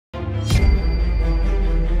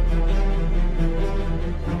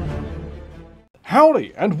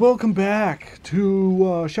Howdy, and welcome back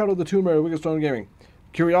to Shadow of the Tomb Raider Wickedstorm Gaming.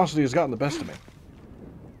 Curiosity has gotten the best of me.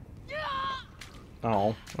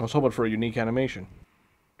 Oh, I was hoping for a unique animation.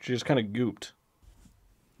 She just kind of gooped.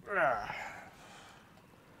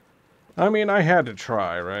 I mean, I had to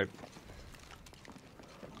try, right?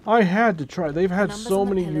 I had to try. They've had so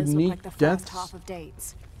many unique deaths.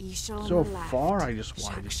 So far, I just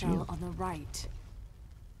wanted to see them. On the right.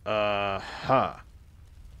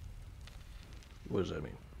 What does that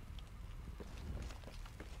mean?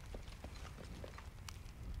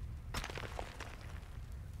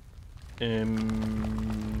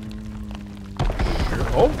 Sure.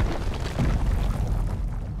 Oh!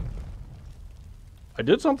 I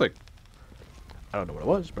did something. I don't know what it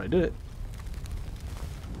was, but I did it.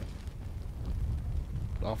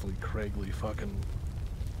 Awfully craggly fucking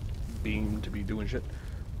beam to be doing shit.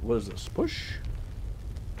 What is this? Push?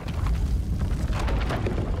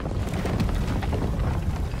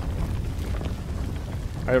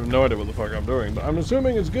 I have no idea what the fuck I'm doing, but I'm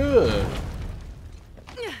assuming it's good.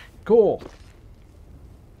 Cool.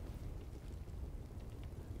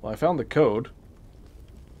 Well, I found the code.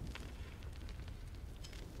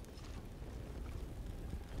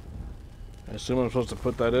 I assume I'm supposed to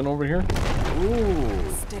put that in over here?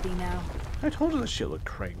 Ooh. Steady now. I told you this shit looked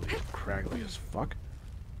craggly as fuck.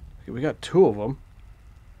 Okay, we got two of them.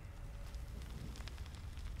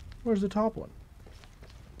 Where's the top one?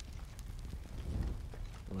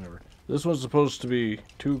 Whatever. This one's supposed to be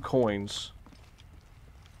 2 coins.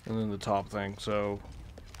 And then the top thing, so...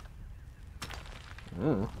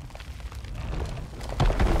 Well,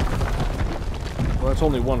 that's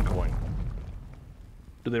only 1 coin.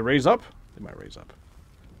 Do they raise up? They might raise up.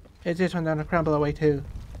 Is this one gonna crumble away too?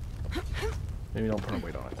 Maybe don't put a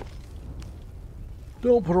weight on it.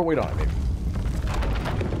 Don't put a weight on it, maybe.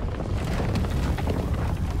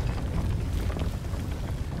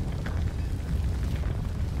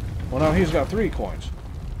 Well, now he's got 3 coins.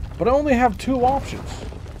 But I only have 2 options.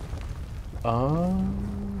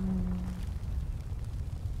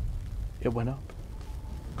 It went up.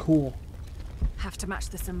 Cool. Have to match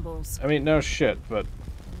the symbols. I mean, no shit, but...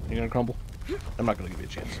 You gonna crumble? I'm not gonna give you a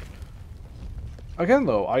chance. Again,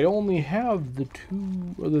 though, I only have the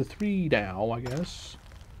 2 or the 3 now, I guess.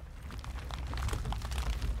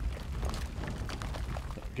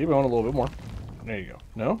 Keep going a little bit more. There you go.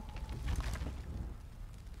 No?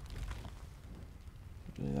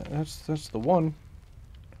 That's the one.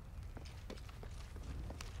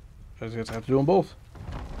 I guess I have to do them both.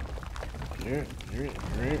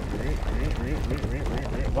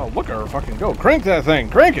 Wow, look at her fucking go. Crank that thing!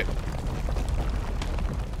 Crank it!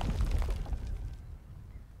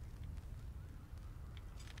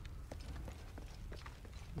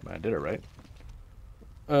 I did it right.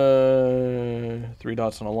 3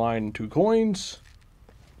 dots on a line, 2 coins.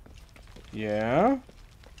 Yeah.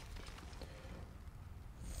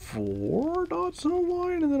 4 dots on a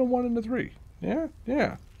line, and then a 1 and a 3. Yeah,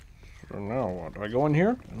 yeah. So now what? Do I go in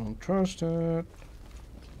here? I don't trust it.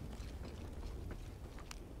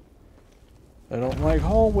 I don't like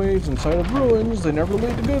hallways inside of ruins. They never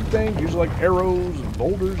lead to good things. Usually like arrows and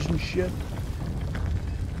boulders and shit.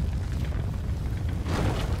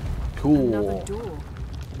 Cool. Another door.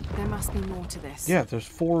 There must be more to this. Yeah, there's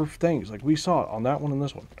 4 things. Like we saw it on that one and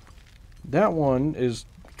this one. That one is...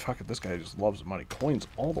 Fuck it, this guy just loves the money. Coins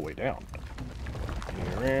all the way down.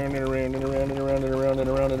 Around and around and around and around and around and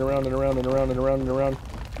around and around and around and around and around and around.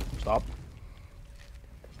 Stop.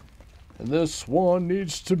 And this one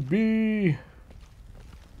needs to be...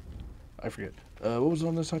 I forget. What was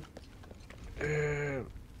on this side?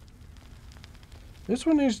 This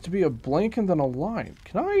one needs to be a blank and then a line.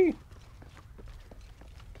 Can I...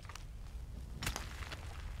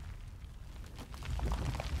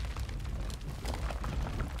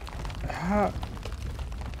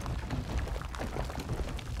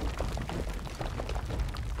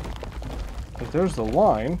 If there's the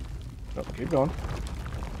line... Oh, keep going.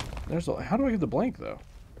 There's the... How do I get the blank, though?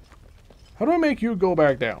 How do I make you go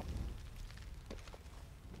back down?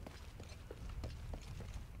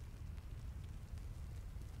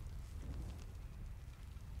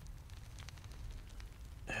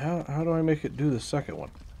 How do I make it do the second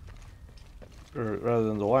one? Or rather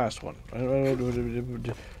than the last one?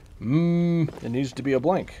 It needs to be a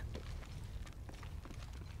blank.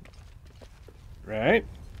 Right?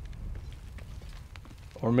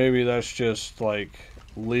 Or maybe that's just like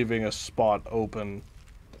leaving a spot open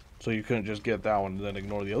so you couldn't just get that one and then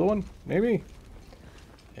ignore the other one? Maybe?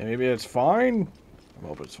 And maybe it's fine? I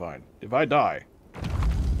hope it's fine. If I die...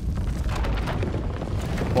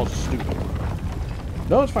 Well, it's stupid.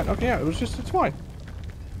 No, it's fine. Okay, yeah, it's fine.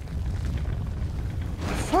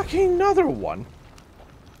 Fucking another one.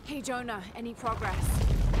 Hey, Jonah, any progress?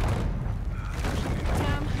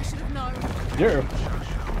 Damn, I should have known. Yeah.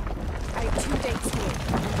 I have 2 dates here.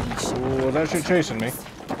 Oh, is that shit chasing me?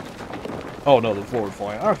 Oh no, the floor is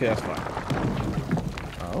flying. Okay, that's fine.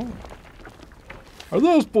 Oh. Are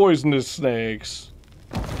those poisonous snakes?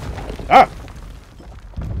 Ah!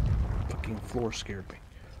 Fucking floor scared me.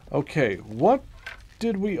 Okay, what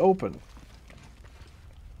did we open?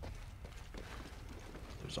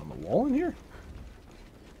 There's on the wall in here?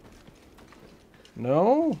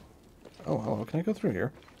 No? Oh, hello. Can I go through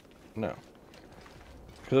here? No.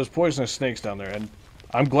 Because there's poisonous snakes down there, and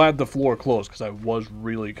I'm glad the floor closed, because I was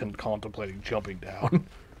really contemplating jumping down.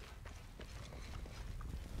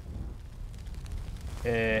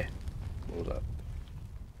 What was that?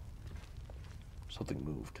 Something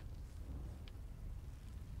moved.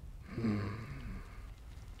 I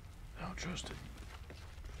don't trust it.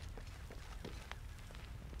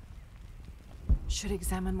 Should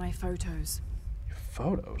examine my photos.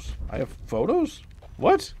 Photos? I have photos?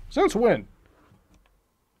 What? Since when?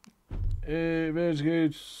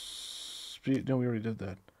 Investigate speed. No, we already did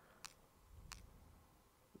that.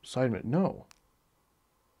 Assignment. No.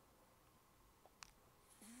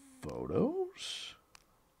 Photos?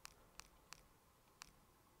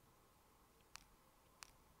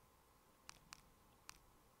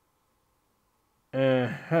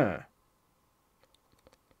 Uh-huh.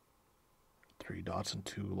 3 dots and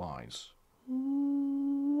 2 lines.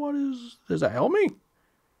 What is... Does that help me?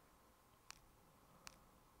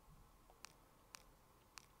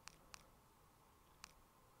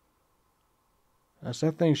 That's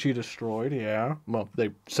that thing she destroyed, yeah. Well,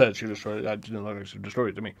 they said she destroyed it. I didn't look like she destroyed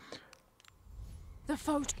it to me.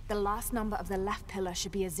 The last number of the left pillar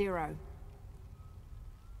should be a 0.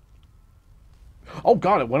 Oh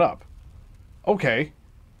god, it went up. Okay.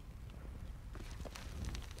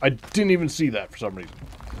 I didn't even see that for some reason.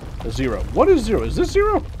 A 0. What is 0? Is this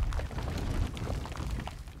 0?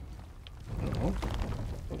 No.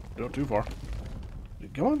 Don't too far.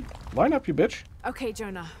 Come on. Line up, you bitch. Okay,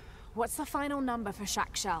 Jonah. What's the final number for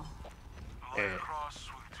Shack Shell? Lora Croft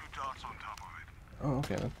with 2 dots on top of it. Oh,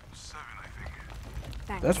 okay then. 7, I think.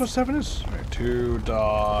 Thanks. That's what 7 is? All right, 2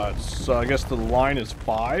 dots. So I guess the line is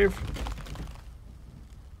 5.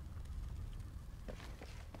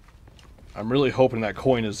 I'm really hoping that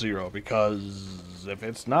coin is 0, because if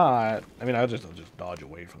it's not, I mean, I'll just dodge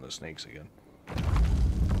away from the snakes again.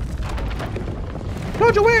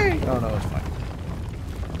 Dodge away! Oh no, it's fine.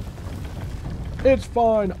 It's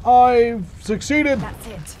fine. I've succeeded. That's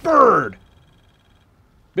it. Bird!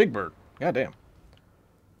 Big bird. Goddamn.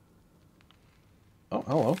 Oh,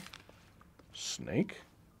 hello. Snake.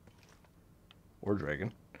 Or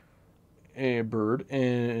dragon. A bird.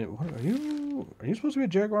 And what are you? Are you supposed to be a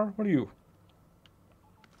jaguar? What are you?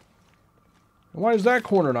 Why does that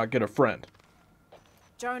corner not get a friend?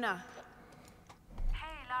 Jonah.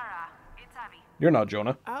 Hey, Lara, it's Abby. You're not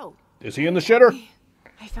Jonah. Oh. Is he in the shitter?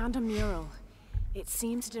 I found a mural. It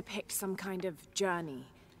seems to depict some kind of journey.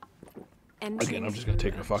 Again, I'm just gonna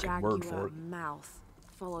take a fucking word for it. Mouth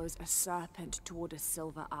follows a serpent toward a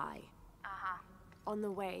silver eye. On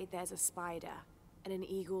the way, there's a spider and an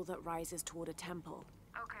eagle that rises toward a temple.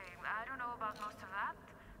 Okay, I don't know about most of that,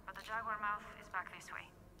 but the jaguar mouth is back this way.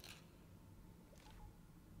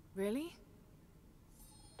 Really?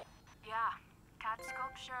 Yeah, cat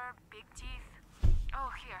sculpture, big teeth.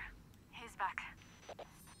 Oh, here, he's back.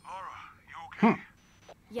 Laura, you okay?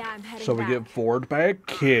 Yeah, I'm heading So we back. get Ford back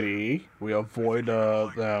Kitty. We avoid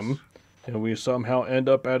them. And we somehow end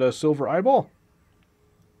up at a silver eyeball.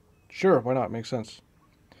 Sure, why not? Makes sense.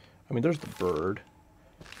 I mean, there's the bird.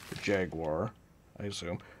 The jaguar, I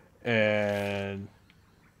assume. And...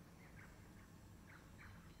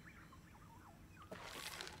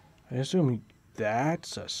 I assume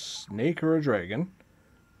that's a snake or a dragon.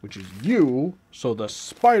 Which is you. So the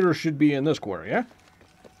spider should be in this corner, yeah?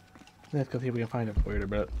 Let's go see if we can find it. Wait a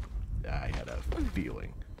minute. I had a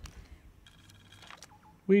feeling.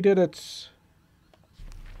 We did it.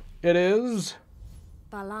 It is...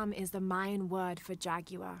 Balam is the Mayan word for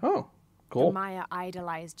jaguar. Oh, The cool. Maya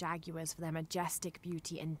idolized jaguars for their majestic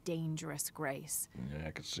beauty and dangerous grace. Yeah,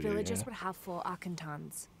 I can see Villagers it. would have 4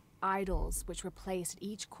 akantans, idols which were placed at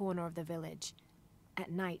each corner of the village.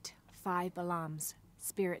 At night, 5 Balams,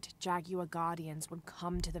 spirit jaguar guardians, would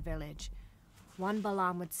come to the village. 1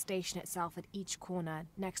 Balam would station itself at each corner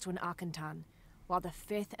next to an akantan, while the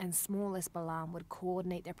 5th and smallest Balam would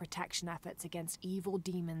coordinate their protection efforts against evil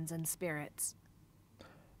demons and spirits.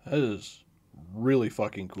 That is really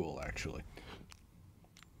fucking cool, actually.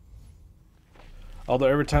 Although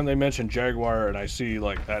every time they mention jaguar and I see,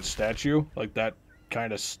 like, that statue, like, that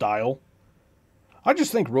kind of style. I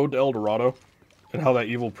just think Road to El Dorado and how that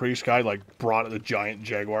evil priest guy, like, brought the giant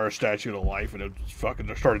jaguar statue to life and it fucking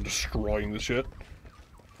just started destroying the shit.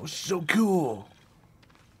 It was so cool.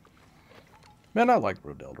 Man, I like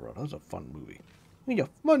Road to El Dorado. That was a fun movie. Yeah,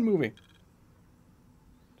 fun movie.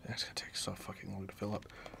 That's gonna take so fucking long to fill up.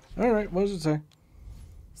 Alright, what does it say?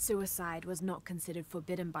 Suicide was not considered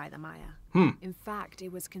forbidden by the Maya. In fact,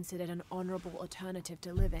 it was considered an honorable alternative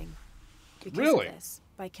to living. Because Really? of this,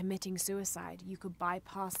 by committing suicide, you could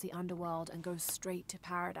bypass the underworld and go straight to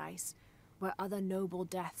paradise, where other noble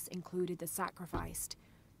deaths included the sacrificed,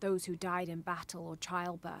 those who died in battle or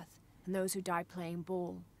childbirth, and those who died playing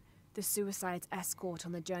ball. The suicide's escort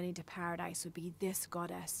on the journey to paradise would be this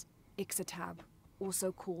goddess, Ixatab,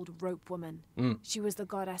 also called Rope Woman. She was the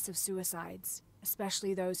goddess of suicides,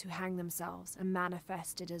 especially those who hang themselves and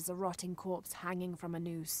manifested as a rotting corpse hanging from a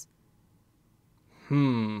noose.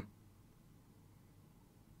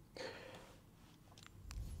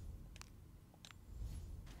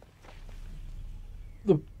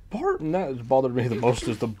 The part in that that's bothered me the most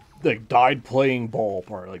is the like died playing ball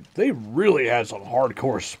part. Like they really had some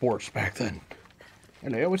hardcore sports back then.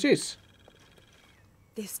 Hello, what's this?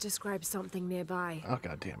 This describes something nearby. Oh,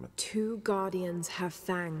 god damn it. 2 guardians have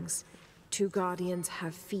fangs. 2 guardians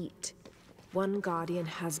have feet. 1 guardian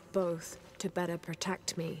has both to better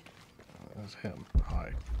protect me. That's him.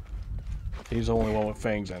 Hi. He's the only one with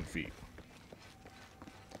fangs and feet.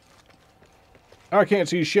 I can't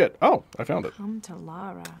see shit. Oh, I found it. Come to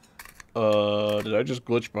Lara. Did I just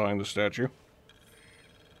glitch behind the statue?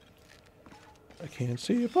 I can't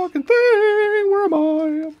see a fucking thing. Where am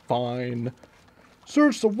I? I'm fine.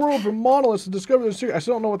 Search the world for monoliths to discover the secret. I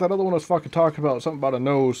still don't know what that other one was fucking talking about. Something about a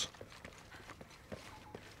nose.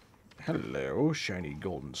 Hello, shiny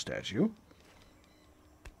golden statue.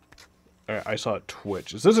 Alright, I saw it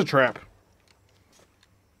twitch. Is this a trap?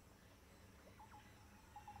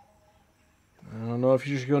 I don't know if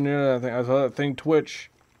you should go near that thing. I saw that thing twitch.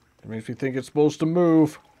 It makes me think it's supposed to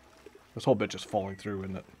move. This whole bitch is falling through,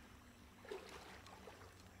 isn't it?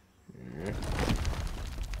 Yeah.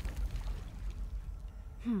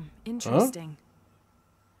 Interesting.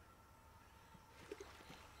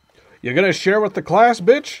 You gonna share with the class,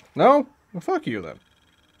 bitch? No? Well, fuck you, then.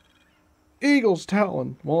 Eagle's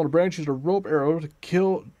talon. One of the branches a rope arrow to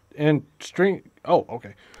kill and string... Oh,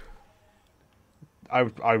 okay. I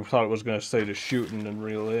thought it was gonna say to shoot and then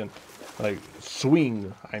reel in. Like,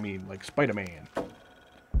 swing, I mean, like Spider-Man. I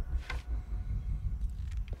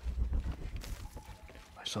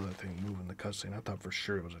saw that thing move in the cutscene. I thought for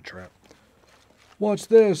sure it was a trap. What's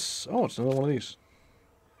this? Oh, it's another one of these.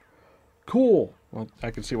 Cool. Well,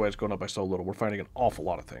 I can see why it's going up by so little. We're finding an awful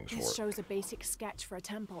lot of things for This it. shows a basic sketch for a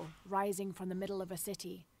temple, rising from the middle of a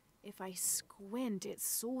city. If I squint, it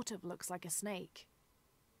sort of looks like a snake.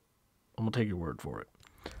 I'm going to take your word for it.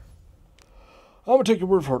 I'm going to take your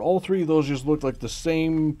word for it. All 3 of those just look like the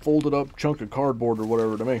same folded up chunk of cardboard or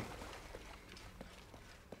whatever to me.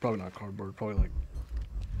 Probably not cardboard. Probably like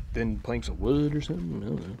thin planks of wood or something. I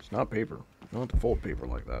don't know. It's not paper. You don't have to fold paper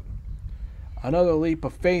like that. Another leap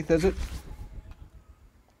of faith, is it?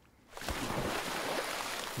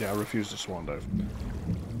 Yeah, I refuse to swan dive.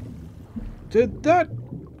 Did that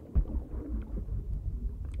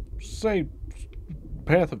say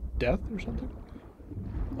path of death or something?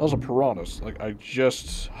 That was a piranhas. Like, I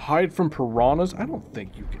just hide from piranhas? I don't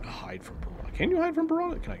think you can hide from piranhas. Can you hide from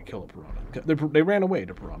piranhas? Can I kill a piranha? They ran away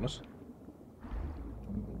to piranhas.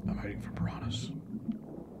 I'm hiding from piranhas.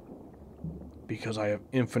 Because I have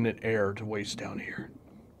infinite air to waste down here.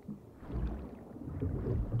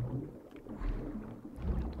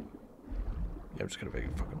 Yeah, I'm just gonna make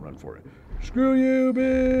a fucking run for it. Screw you,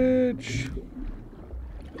 bitch!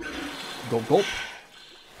 Gulp, gulp.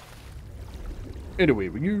 Anyway,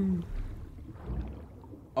 with you.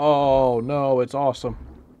 Oh, no, it's awesome.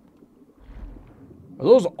 Are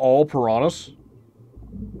those all piranhas?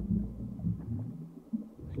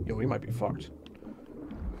 Yo, we might be fucked.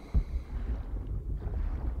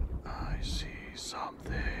 I see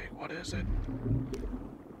something. What is it?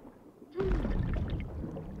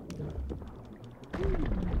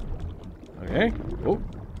 Okay. Oh.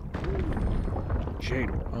 Jade.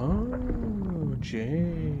 Oh,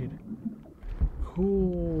 jade.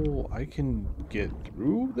 Cool. I can get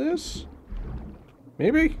through this?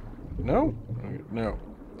 Maybe? No? Okay, no.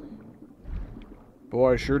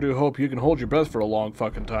 Boy, I sure do hope you can hold your breath for a long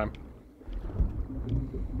fucking time.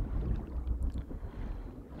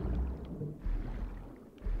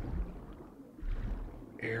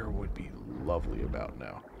 Air would be lovely about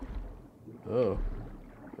now. Oh.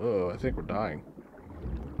 Oh, I think we're dying.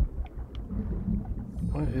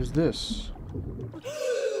 What is this?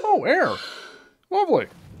 Oh, air. Lovely.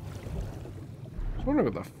 I was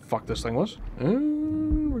wondering what the fuck this thing was.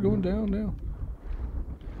 We're going down now.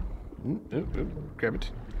 Grab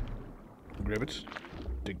it. Grab it.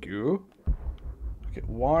 Thank you. Okay,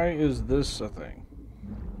 why is this a thing?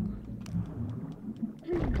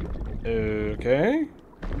 Okay.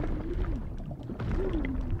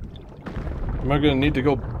 Am I gonna need to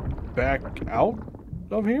go back out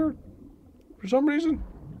of here for some reason?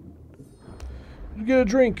 You get a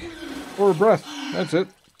drink or a breath. That's it.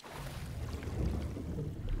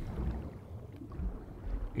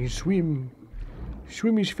 You swim.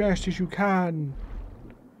 Swim as fast as you can.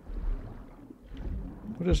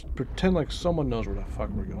 We'll just pretend like someone knows where the fuck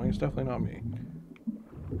we're going. It's definitely not me.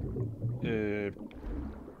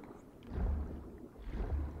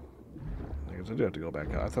 I guess I do have to go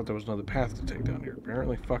back out. I thought there was another path to take down here.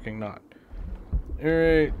 Apparently fucking not.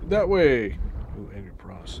 Alright, that way. Ooh, angry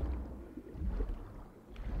Pross.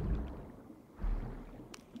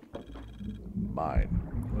 Mine.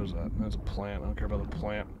 What is that? That's a plant. I don't care about the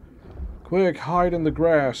plant. Quick, hide in the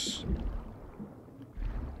grass.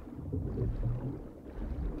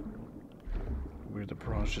 Weird, the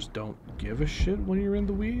prawns just don't give a shit when you're in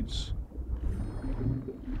the weeds.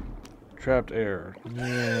 Trapped air.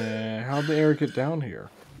 Yeah, how'd the air get down here?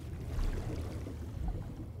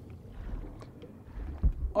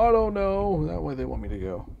 I don't know. That way they want me to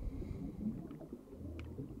go.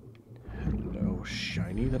 Hello,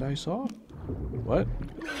 shiny that I saw? What?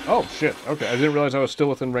 Oh, shit. Okay, I didn't realize I was still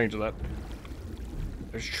within range of that.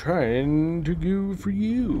 I was trying to go for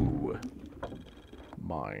you.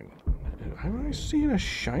 Mine. Am I seeing a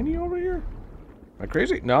shiny over here? Am I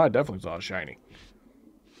crazy? No, I definitely saw a shiny.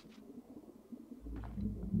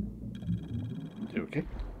 Okay.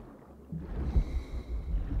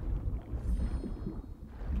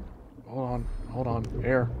 Hold on.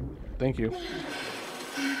 Air. Thank you.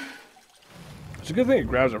 It's a good thing it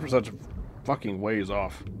grabs it for such a fucking ways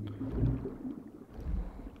off.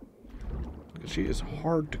 She is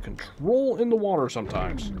hard to control in the water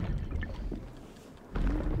sometimes.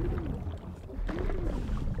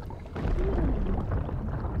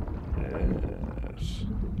 Yes.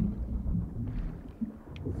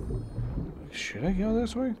 Should I go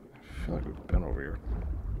this way? I feel like we've been over here.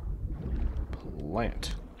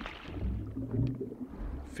 Plant.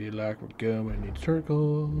 Feel like we're going in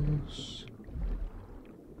circles.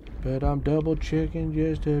 But I'm double checking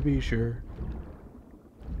just to be sure.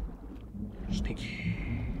 Sneaky.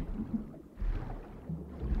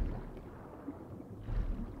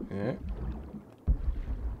 Yeah.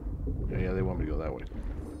 Yeah, they want me to go that way.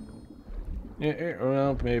 Yeah,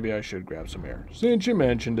 well, maybe I should grab some air. Since you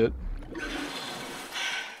mentioned it.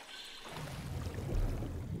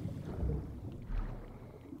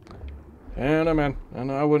 And I'm in.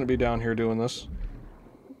 And I wouldn't be down here doing this.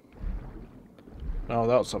 Oh,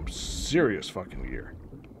 that was some serious fucking gear.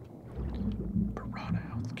 Piranha,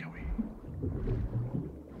 let's go.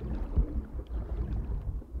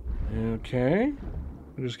 Okay.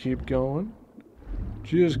 Just keep going.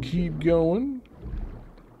 Just keep going.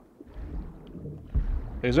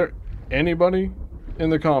 Is there anybody in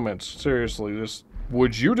the comments? Seriously, just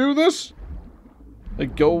would you do this?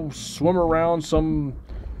 Like go swim around some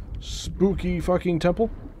spooky fucking temple?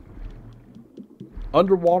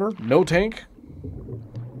 Underwater, no tank?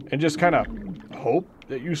 And just kind of hope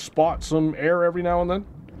that you spot some air every now and then?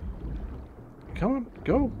 Come on,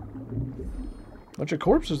 go. Bunch of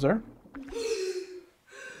corpses there.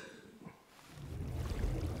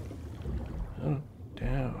 Oh,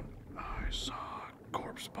 down. I saw a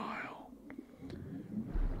corpse pile.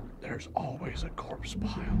 There's always a corpse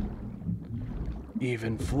pile.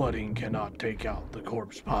 Even flooding cannot take out the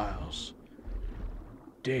corpse piles.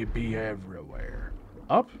 They be everywhere.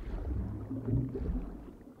 Up?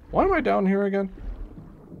 Why am I down here again?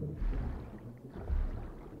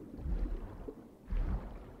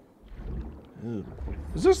 Ew.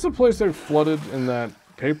 Is this the place they flooded in that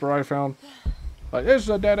paper I found? Like, it's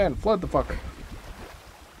a dead end. Flood the fucker.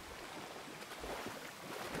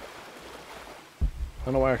 I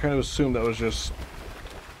don't know why I kind of assumed that was just,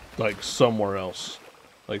 like, somewhere else.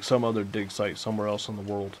 Like, some other dig site somewhere else in the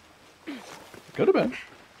world. Could have been.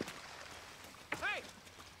 Hey!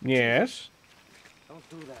 Yes? Don't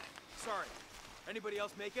do that. Sorry. Anybody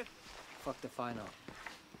else make it? Fuck if I know.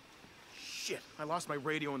 Shit, I lost my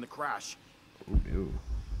radio in the crash. Ooh.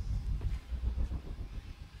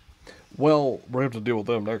 Well, we're going to have to deal with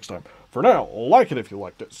them next time. For now, like it if you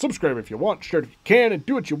liked it, subscribe if you want, share it if you can, and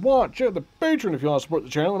do what you want. Share the Patreon if you want to support the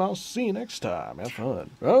channel, and I'll see you next time. Have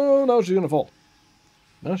fun. Oh, no, she's going to fall.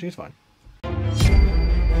 No, she's fine.